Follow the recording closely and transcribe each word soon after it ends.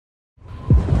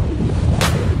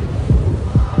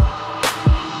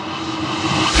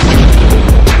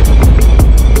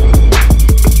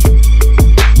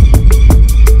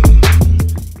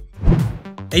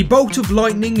A bolt of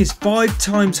lightning is 5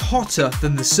 times hotter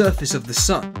than the surface of the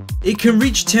sun. It can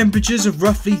reach temperatures of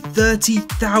roughly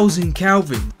 30,000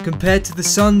 Kelvin compared to the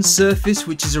sun's surface,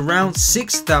 which is around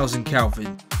 6,000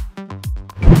 Kelvin.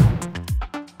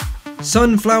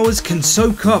 Sunflowers can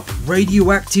soak up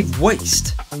radioactive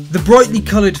waste. The brightly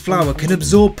coloured flower can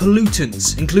absorb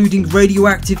pollutants, including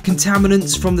radioactive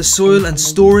contaminants from the soil, and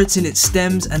store it in its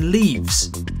stems and leaves.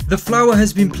 The flower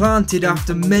has been planted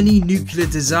after many nuclear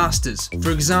disasters,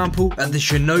 for example at the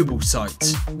Chernobyl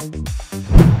site.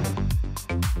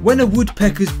 When a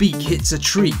woodpecker's beak hits a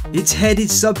tree, its head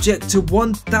is subject to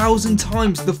 1,000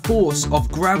 times the force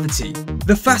of gravity.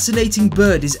 The fascinating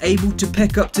bird is able to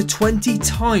peck up to 20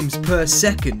 times per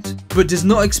second, but does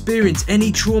not experience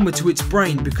any trauma to its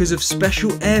brain because of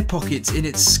special air pockets in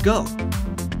its skull.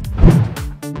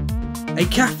 A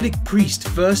Catholic priest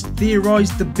first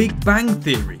theorised the Big Bang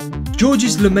Theory.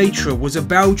 Georges Lemaitre was a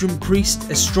Belgian priest,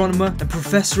 astronomer and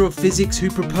professor of physics who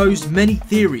proposed many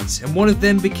theories, and one of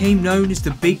them became known as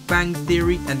the Big Bang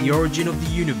Theory and the origin of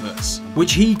the universe,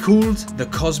 which he called the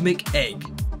cosmic egg.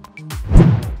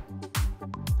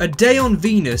 A day on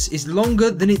Venus is longer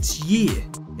than its year.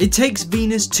 It takes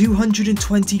Venus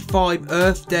 225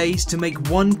 Earth days to make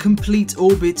one complete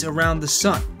orbit around the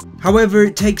Sun. However,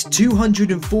 it takes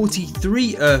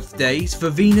 243 Earth days for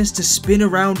Venus to spin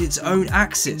around its own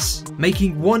axis,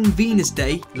 making one Venus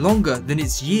day longer than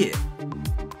its year.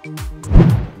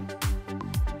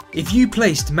 If you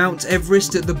placed Mount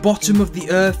Everest at the bottom of the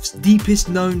Earth's deepest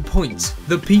known point,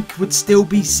 the peak would still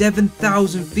be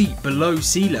 7,000 feet below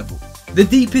sea level. The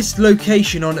deepest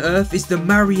location on Earth is the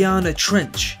Mariana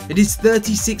Trench. It is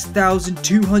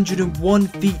 36,201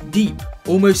 feet deep,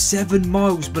 almost 7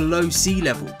 miles below sea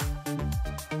level.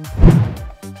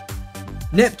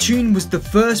 Neptune was the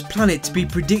first planet to be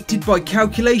predicted by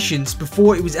calculations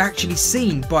before it was actually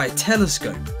seen by a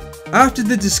telescope. After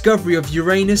the discovery of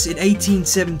Uranus in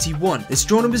 1871,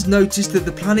 astronomers noticed that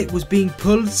the planet was being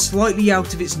pulled slightly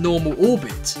out of its normal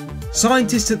orbit.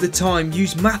 Scientists at the time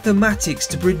used mathematics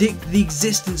to predict the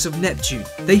existence of Neptune.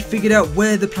 They figured out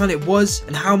where the planet was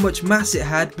and how much mass it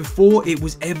had before it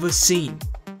was ever seen.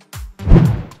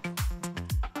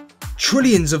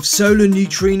 Trillions of solar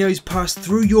neutrinos pass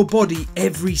through your body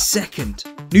every second.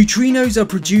 Neutrinos are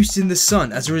produced in the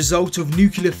sun as a result of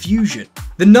nuclear fusion.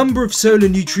 The number of solar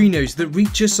neutrinos that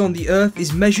reach us on the Earth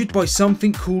is measured by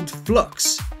something called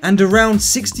flux, and around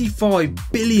 65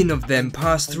 billion of them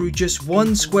pass through just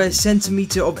 1 square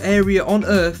centimetre of area on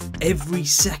Earth every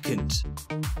second.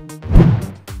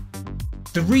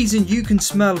 The reason you can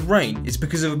smell rain is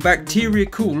because of a bacteria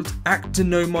called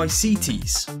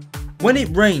actinomycetes. When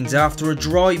it rains after a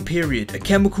dry period, a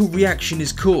chemical reaction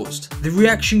is caused. The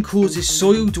reaction causes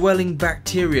soil-dwelling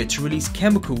bacteria to release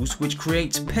chemicals which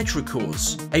creates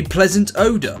petrochores, a pleasant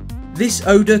odour. This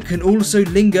odour can also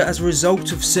linger as a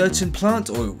result of certain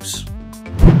plant oils.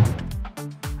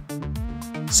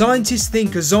 Scientists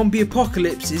think a zombie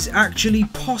apocalypse is actually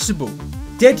possible.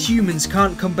 Dead humans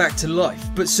can't come back to life,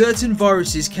 but certain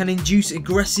viruses can induce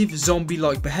aggressive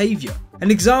zombie-like behaviour. An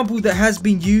example that has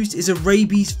been used is a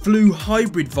rabies flu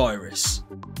hybrid virus.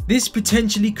 This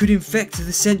potentially could infect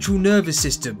the central nervous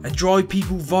system and drive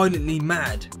people violently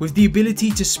mad, with the ability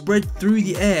to spread through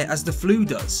the air as the flu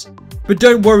does. But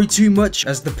don't worry too much,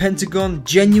 as the Pentagon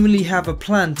genuinely have a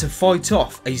plan to fight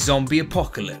off a zombie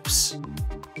apocalypse.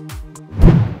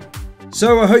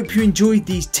 So I hope you enjoyed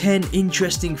these 10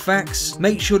 interesting facts.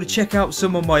 Make sure to check out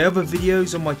some of my other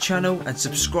videos on my channel and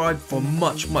subscribe for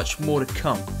much more to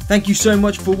come. Thank you so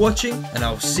much for watching, and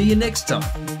I'll see you next time.